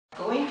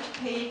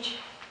page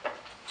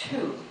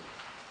 2.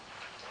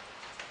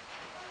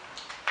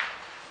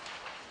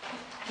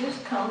 This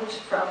comes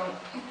from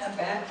a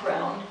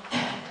background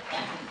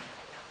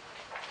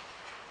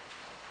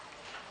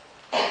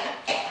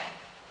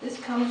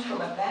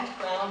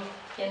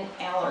in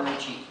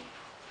allergy.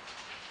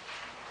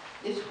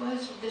 This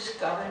was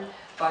discovered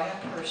by a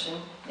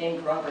person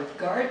named Robert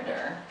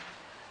Gardner,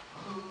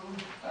 who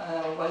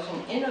was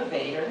an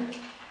innovator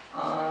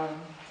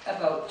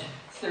about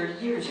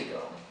 30 years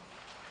ago.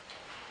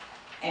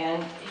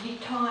 And he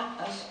taught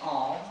us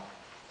all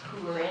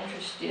who were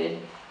interested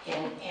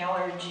in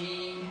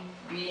allergy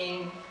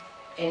being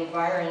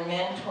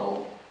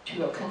environmental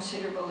to a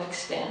considerable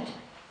extent.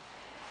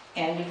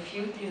 And if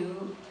you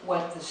knew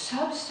what the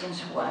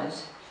substance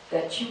was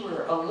that you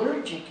were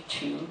allergic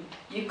to,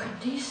 you could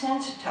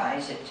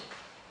desensitize it.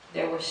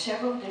 There were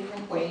several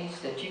different ways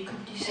that you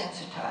could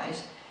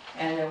desensitize,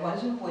 and there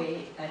was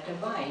a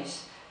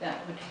device that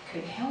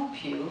could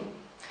help you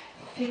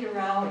figure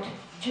out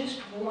just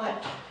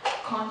what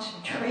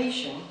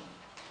concentration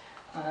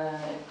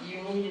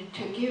you needed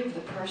to give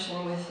the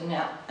person with an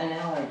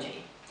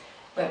allergy.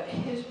 But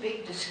his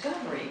big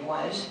discovery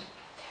was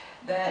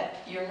that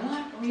you're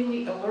not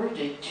really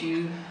allergic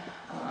to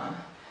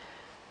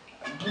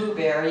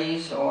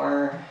blueberries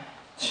or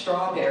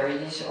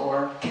strawberries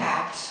or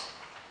cats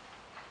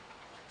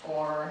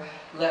or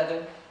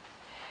leather.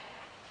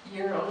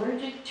 You're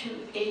allergic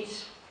to a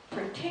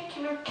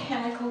particular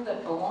chemical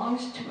that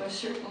belongs to a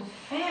certain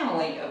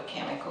family of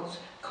chemicals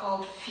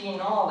called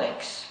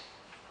phenolics.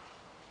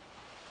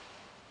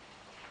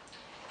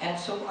 And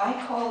so I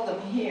call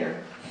them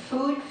here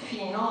food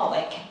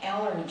phenolic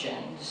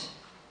allergens.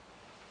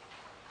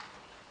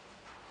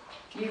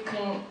 You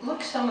can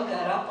look some of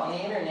that up on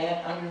the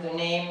internet under the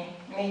name,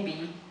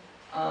 maybe,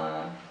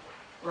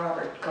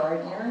 Robert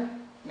Gardner,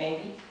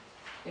 maybe.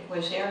 It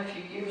was there a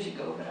few years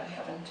ago, but I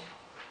haven't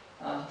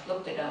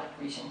looked it up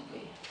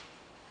recently.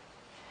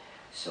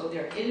 So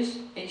there is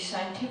a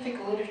scientific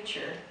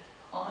literature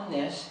on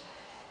this,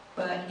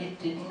 but it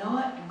did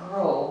not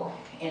grow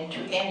into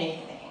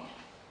anything.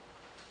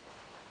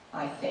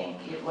 I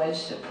think it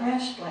was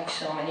suppressed like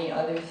so many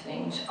other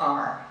things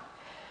are.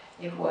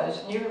 It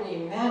was nearly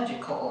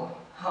magical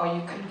how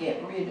you could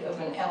get rid of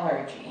an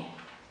allergy,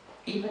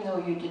 even though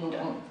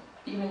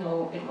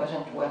it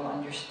wasn't well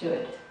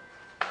understood.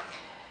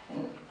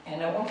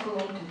 And I won't go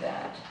into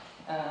that.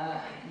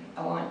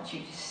 I want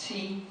you to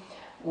see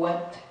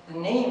what the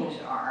names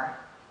are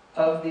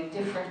of the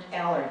different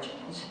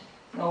allergens.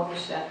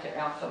 Notice that they're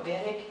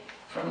alphabetic.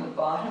 From the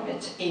bottom,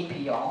 it's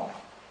apiol.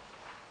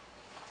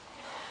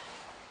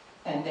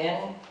 And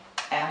then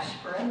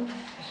aspirin,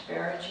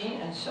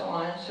 asparagine, and so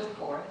on and so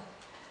forth.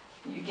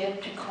 You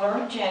get to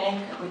chlorogenic,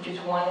 which is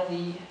one of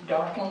the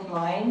darkened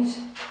lines,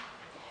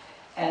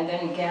 and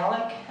then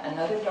gallic,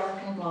 another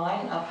darkened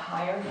line, of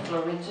higher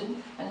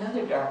fluorizin,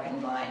 another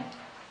darkened line.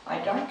 I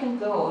darkened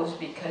those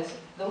because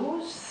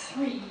those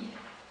 3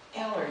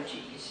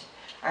 allergies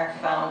are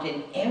found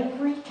in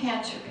every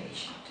cancer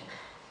patient.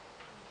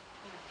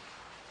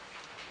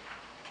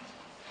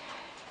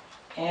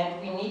 And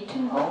we need to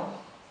know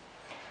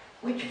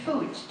which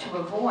foods to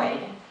avoid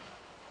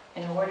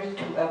in order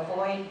to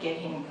avoid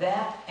getting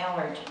that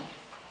allergy.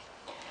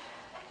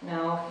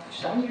 Now,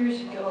 some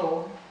years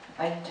ago,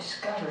 I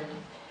discovered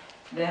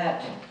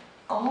that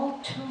all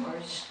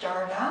tumors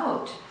start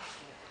out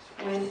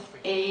with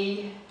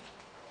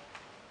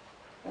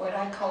what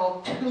I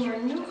call tumor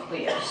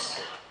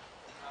nucleus.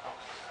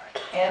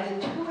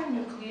 And the tumor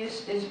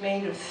nucleus is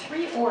made of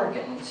 3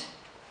 organs.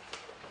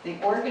 The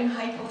organ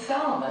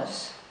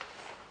hypothalamus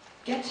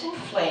gets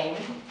inflamed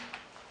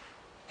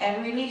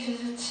and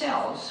releases its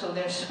cells, so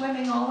they're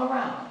swimming all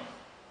around.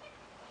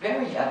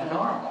 Very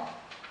abnormal.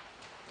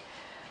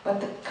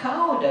 But the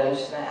cow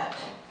does that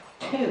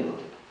too.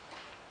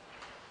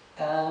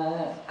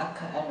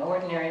 An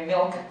ordinary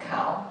milk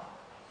cow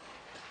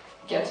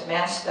gets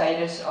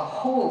mastitis a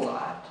whole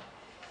lot,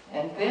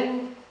 and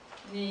then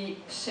the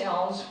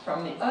cells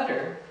from the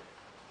udder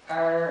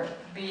are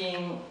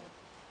being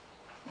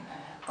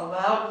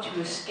allowed to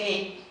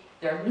escape.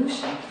 They're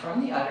loosened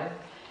from the udder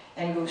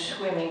and go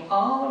swimming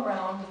all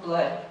around the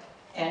blood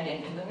and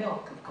into the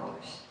milk, of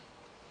course.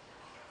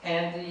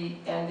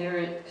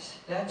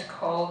 That's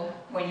called,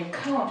 when you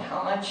count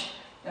how much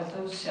of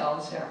those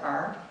cells there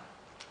are,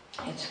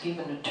 it's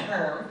given a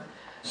term,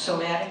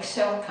 somatic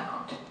cell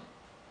count.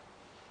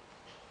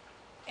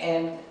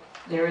 And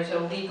there is a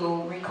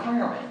legal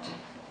requirement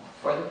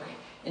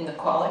in the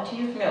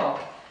quality of milk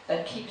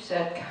that keeps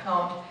that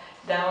count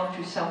down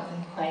to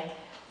something like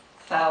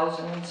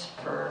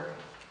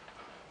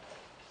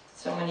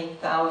so many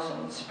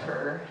thousands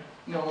per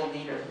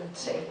milliliter,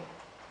 let's say.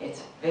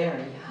 It's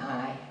very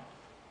high,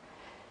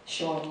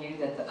 showing you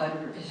that the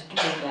udder is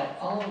doing that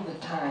all the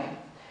time.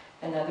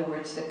 In other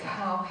words, the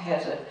cow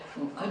has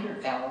an udder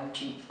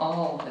allergy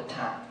all the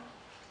time.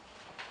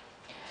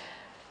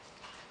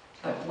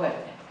 But what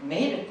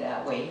made it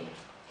that way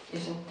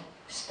isn't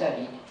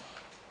studied.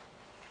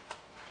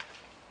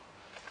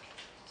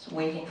 It's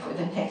waiting for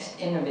the next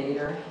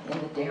innovator in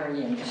the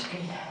dairy industry.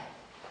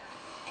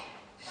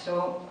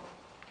 So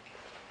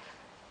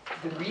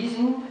the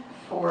reason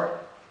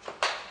for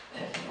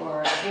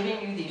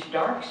giving you these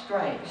dark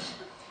stripes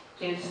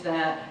is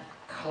that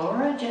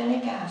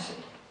chlorogenic acid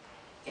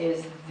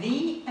is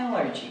the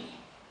allergy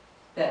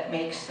that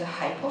makes the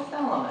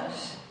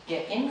hypothalamus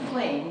get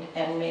inflamed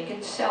and make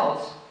its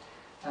cells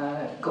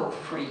go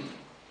free.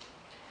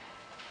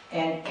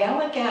 And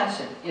gallic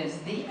acid is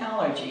the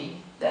allergy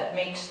that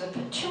makes the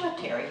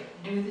pituitary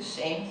do the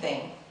same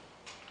thing.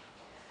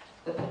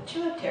 The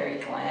pituitary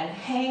gland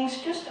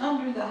hangs just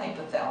under the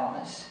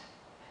hypothalamus.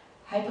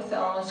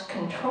 Hypothalamus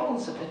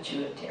controls the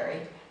pituitary.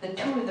 The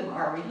two of them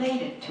are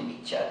related to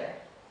each other.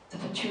 The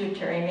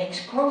pituitary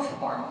makes growth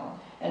hormone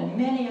and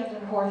many other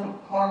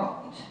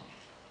hormones.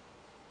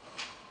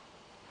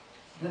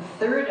 The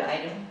third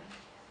item,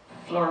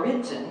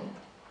 floridzin,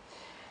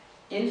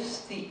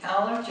 is the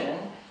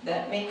allergen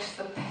that makes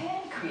the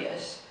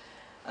pancreas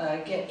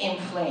get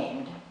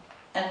inflamed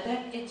and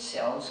let its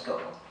cells go.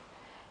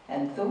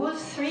 And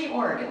those three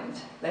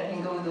organs,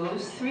 letting go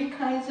those three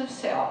kinds of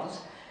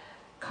cells,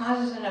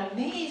 causes an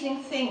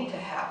amazing thing to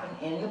happen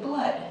in the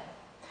blood.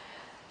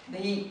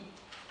 The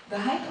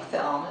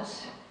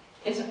hypothalamus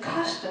is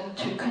accustomed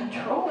to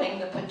controlling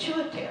the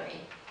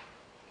pituitary.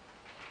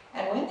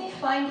 And when they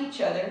find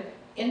each other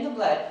in the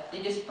blood,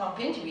 they just bump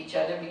into each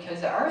other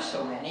because there are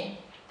so many.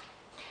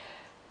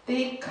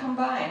 They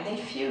combine, they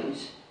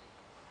fuse.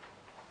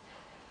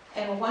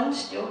 And one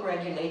still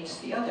regulates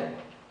the other.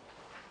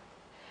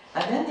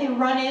 And then they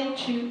run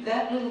into,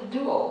 that little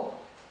duo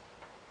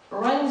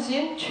runs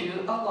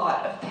into a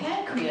lot of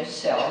pancreas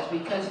cells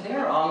because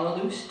they're on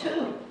the loose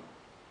too.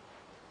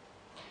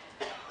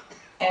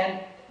 And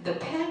the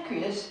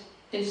pancreas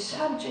is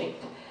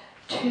subject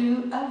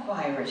to a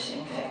virus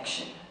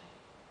infection.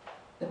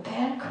 The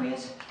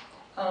pancreas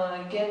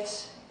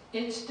gets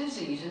its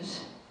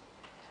diseases,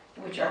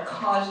 which are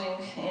causing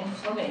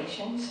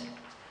inflammations,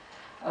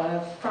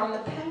 from the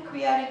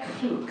pancreatic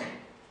fluke,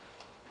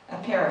 a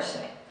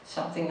parasite,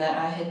 something that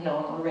I had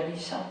known already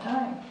some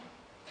time.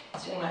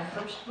 It's in my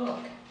first book.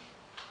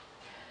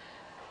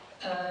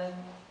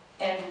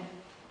 And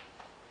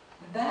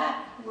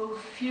that will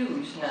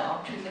fuse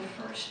now to the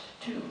first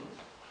two.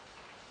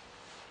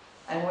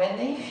 And when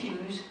they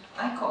fuse,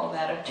 I call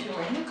that a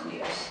tumor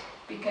nucleus,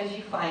 because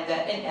you find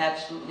that in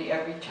absolutely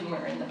every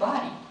tumor in the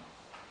body.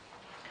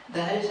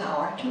 That is how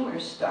our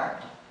tumors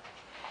start.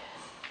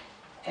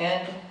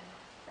 And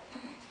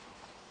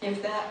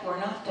if that were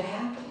not to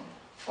happen,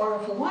 or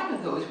if one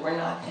of those were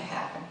not to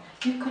happen,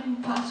 you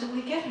couldn't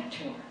possibly get a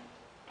tumor.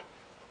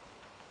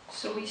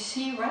 So we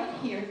see right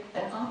here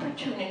an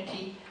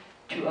opportunity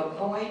to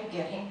avoid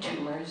getting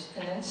tumors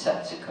and then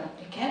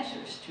subsequently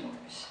cancerous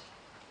tumors.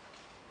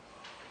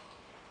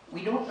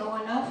 We don't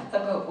know enough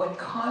about what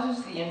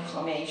causes the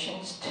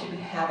inflammations to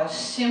have a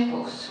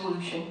simple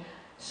solution,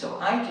 so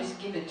I just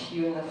give it to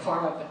you in the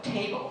form of a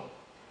table.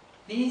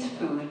 These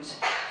foods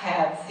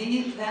have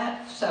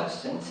that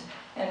substance,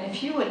 and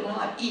if you would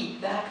not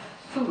eat that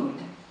food,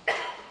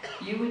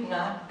 you would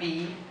not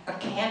be a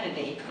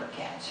candidate for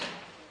cancer,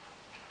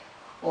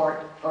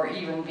 or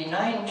even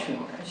benign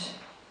tumors.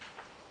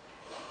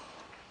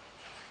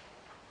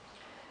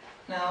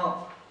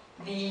 Now,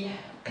 the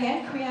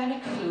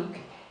pancreatic fluke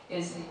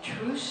is the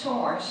true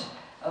source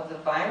of the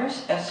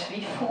virus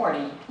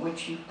SV40,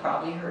 which you've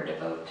probably heard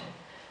about,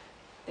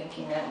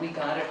 thinking that we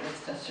got it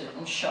with a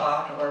certain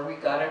shot, or we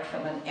got it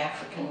from an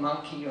African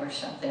monkey or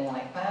something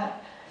like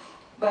that.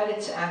 But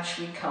it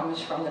actually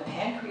comes from the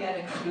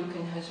pancreatic fluke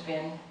and has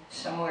been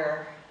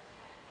somewhere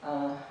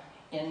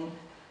in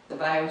the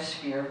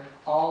biosphere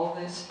all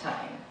this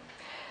time.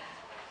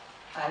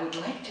 I would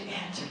like to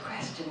answer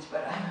questions,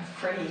 but I'm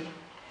afraid.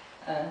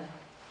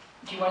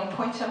 Do you want to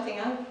point something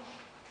out?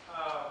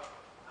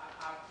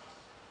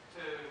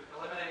 To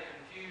eliminate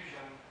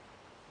confusion,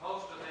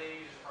 most of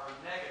these are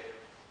negative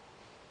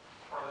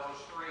for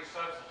those three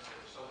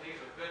substances. So these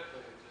are good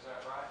foods, is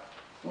that right?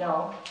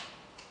 No.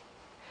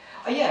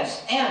 Oh,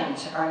 yes,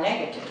 N's are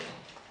negative,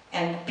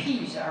 and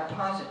P's are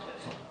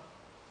positive.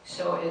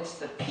 So it's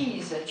the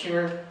P's that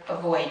you're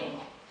avoiding.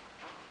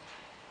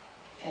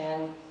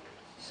 And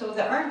so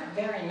there aren't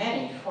very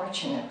many,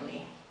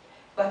 fortunately.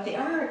 But they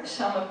are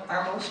some of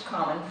our most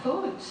common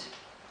foods.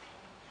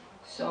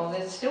 So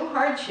there's still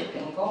hardship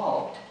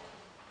involved.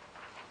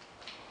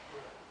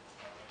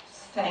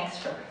 Thanks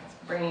for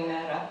bringing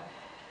that up.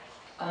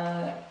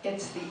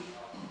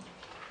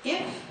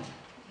 If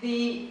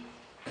the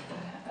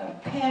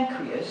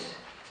pancreas,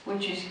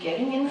 which is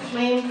getting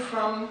inflamed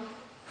from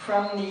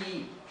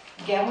the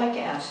gallic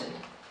acid,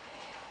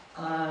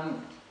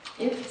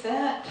 if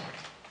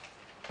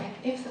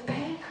the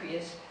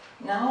pancreas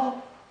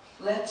now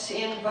lets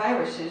in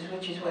viruses,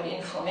 which is what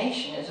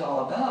inflammation is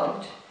all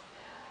about,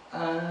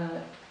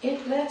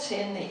 it lets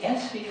in the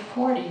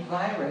SV40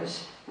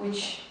 virus,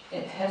 which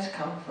it has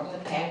come from the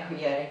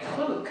pancreatic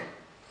fluke.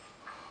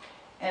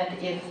 And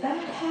if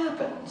that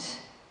happens,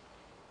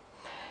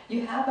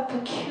 you have a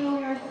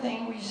peculiar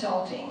thing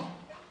resulting.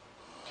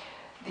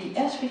 the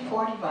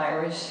SV40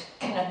 virus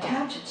can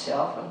attach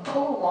itself and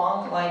pull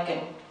along like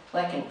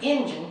an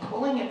engine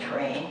pulling a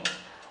train,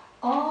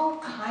 all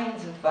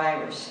kinds of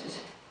viruses.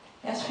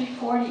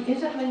 SV40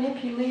 is a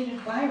manipulated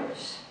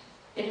virus.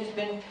 It has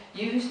been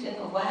used in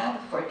the lab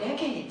for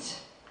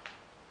decades.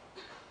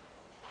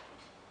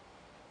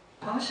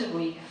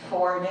 Possibly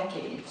 4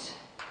 decades,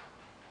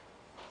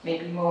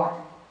 maybe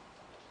more.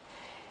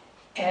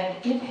 And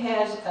it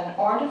has an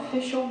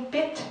artificial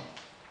bit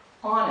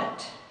on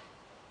it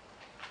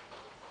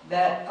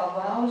that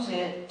allows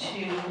it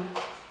to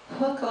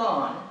hook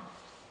on.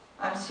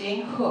 I'm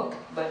saying hook,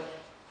 but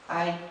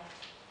I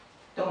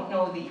don't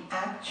know the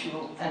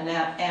actual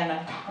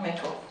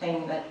anatomical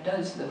thing that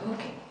does the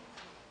hooking,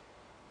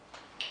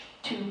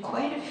 to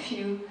quite a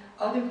few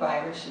other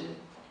viruses,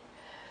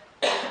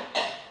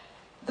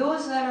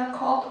 those that are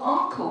called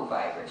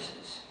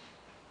oncoviruses.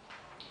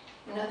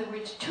 In other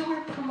words,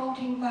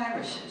 tumor-promoting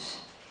viruses.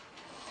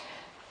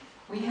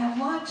 We have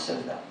lots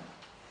of them.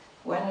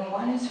 When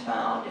one is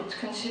found, it's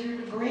considered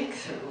a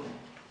breakthrough.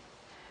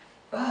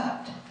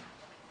 But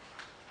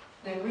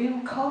the real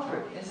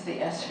culprit is the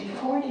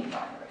SV40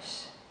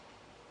 virus.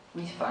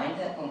 We find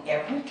that in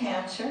every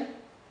cancer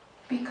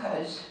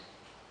because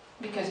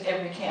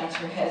every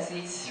cancer has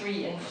these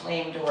 3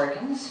 inflamed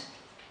organs.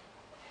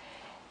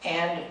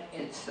 And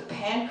it's the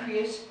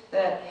pancreas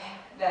that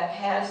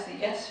has the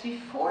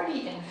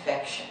SV40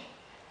 infection,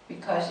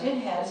 because it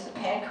has the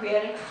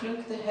pancreatic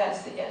fluke that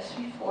has the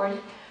SV40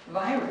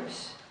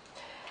 virus.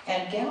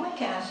 And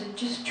gallic acid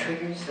just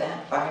triggers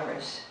that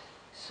virus.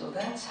 So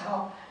that's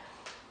how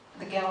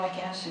the gallic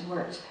acid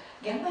works.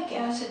 Gallic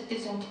acid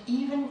isn't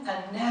even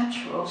a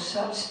natural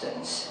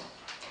substance.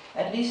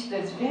 At least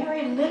there's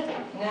very little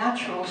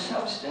natural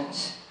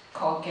substance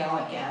called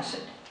gallic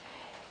acid.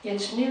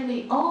 It's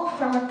nearly all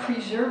from a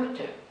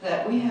preservative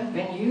that we have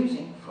been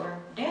using for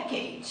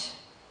decades,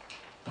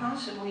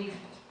 possibly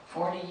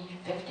 40,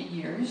 50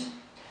 years.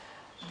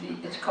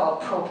 It's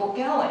called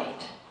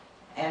propylgallate,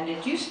 and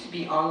it used to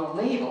be on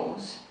the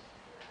labels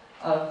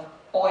of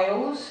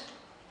oils,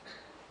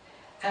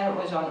 and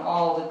it was on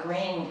all the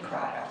grain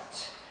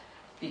products,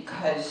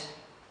 because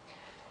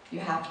you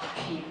have to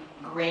keep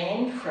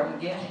grain from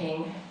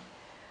getting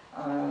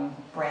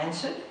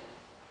rancid,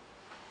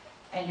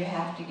 and you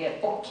have to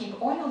keep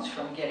oils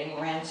from getting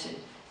rancid.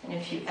 And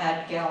if you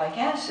add gallic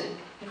acid,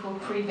 it will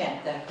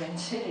prevent that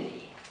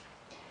rancidity.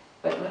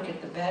 But look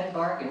at the bad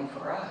bargain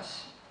for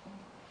us.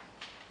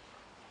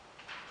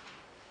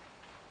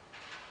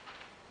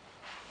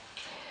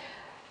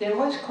 There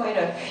was quite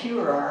a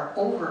furor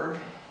over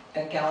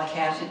gallic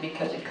acid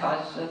because it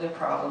causes other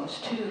problems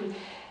too.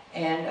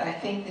 And I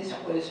think this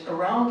was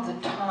around the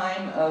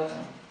time of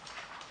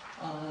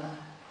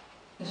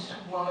this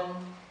woman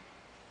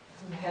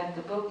who had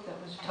the book that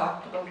was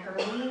talked about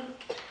earlier,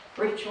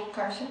 Rachel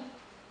Carson.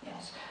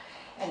 Yes.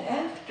 And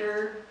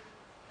after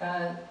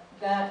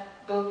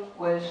that book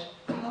was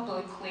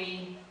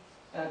publicly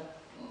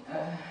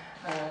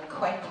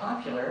quite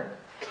popular,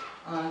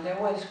 there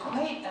was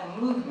quite a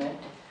movement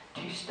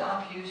to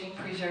stop using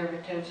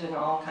preservatives and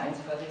all kinds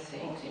of other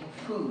things in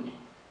food.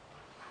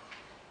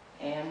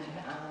 And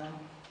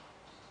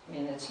I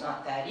mean, it's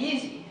not that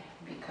easy,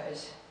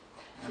 because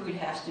food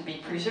has to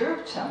be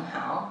preserved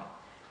somehow.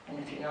 And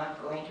if you're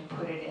not going to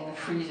put it in the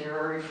freezer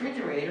or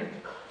refrigerator,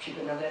 if you're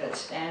going to let it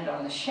stand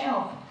on the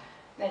shelf,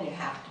 then you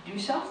have to do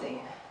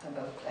something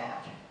about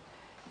that.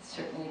 It's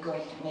certainly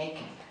going to make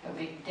a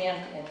big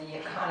dent in the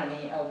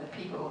economy of the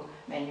people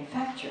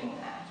manufacturing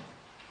that.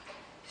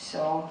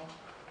 So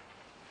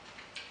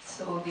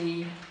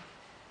the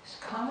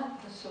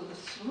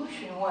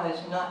solution was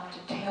not to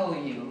tell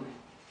you.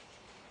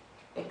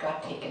 It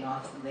got taken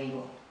off the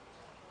label.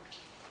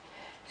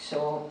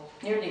 So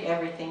nearly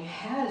everything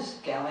has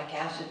gallic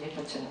acid if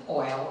it's an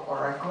oil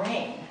or a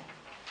grain,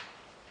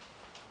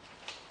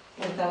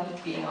 without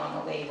it being on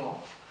the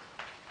label.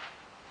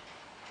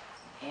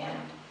 And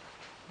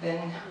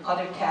then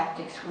other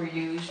tactics were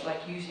used,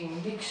 like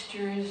using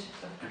mixtures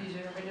of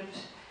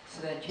preservatives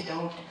so that you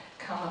don't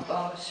come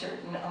above a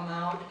certain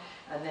amount,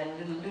 and then a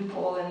little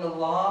loophole in the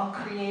law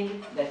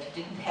created that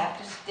you didn't have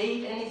to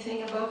state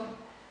anything below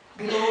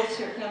a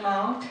certain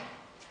amount.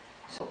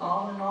 So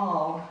all in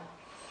all,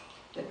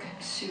 the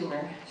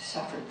consumer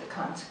suffered the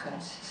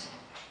consequences.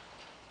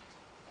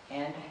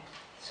 And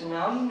so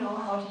now you know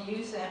how to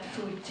use that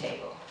food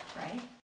table, right?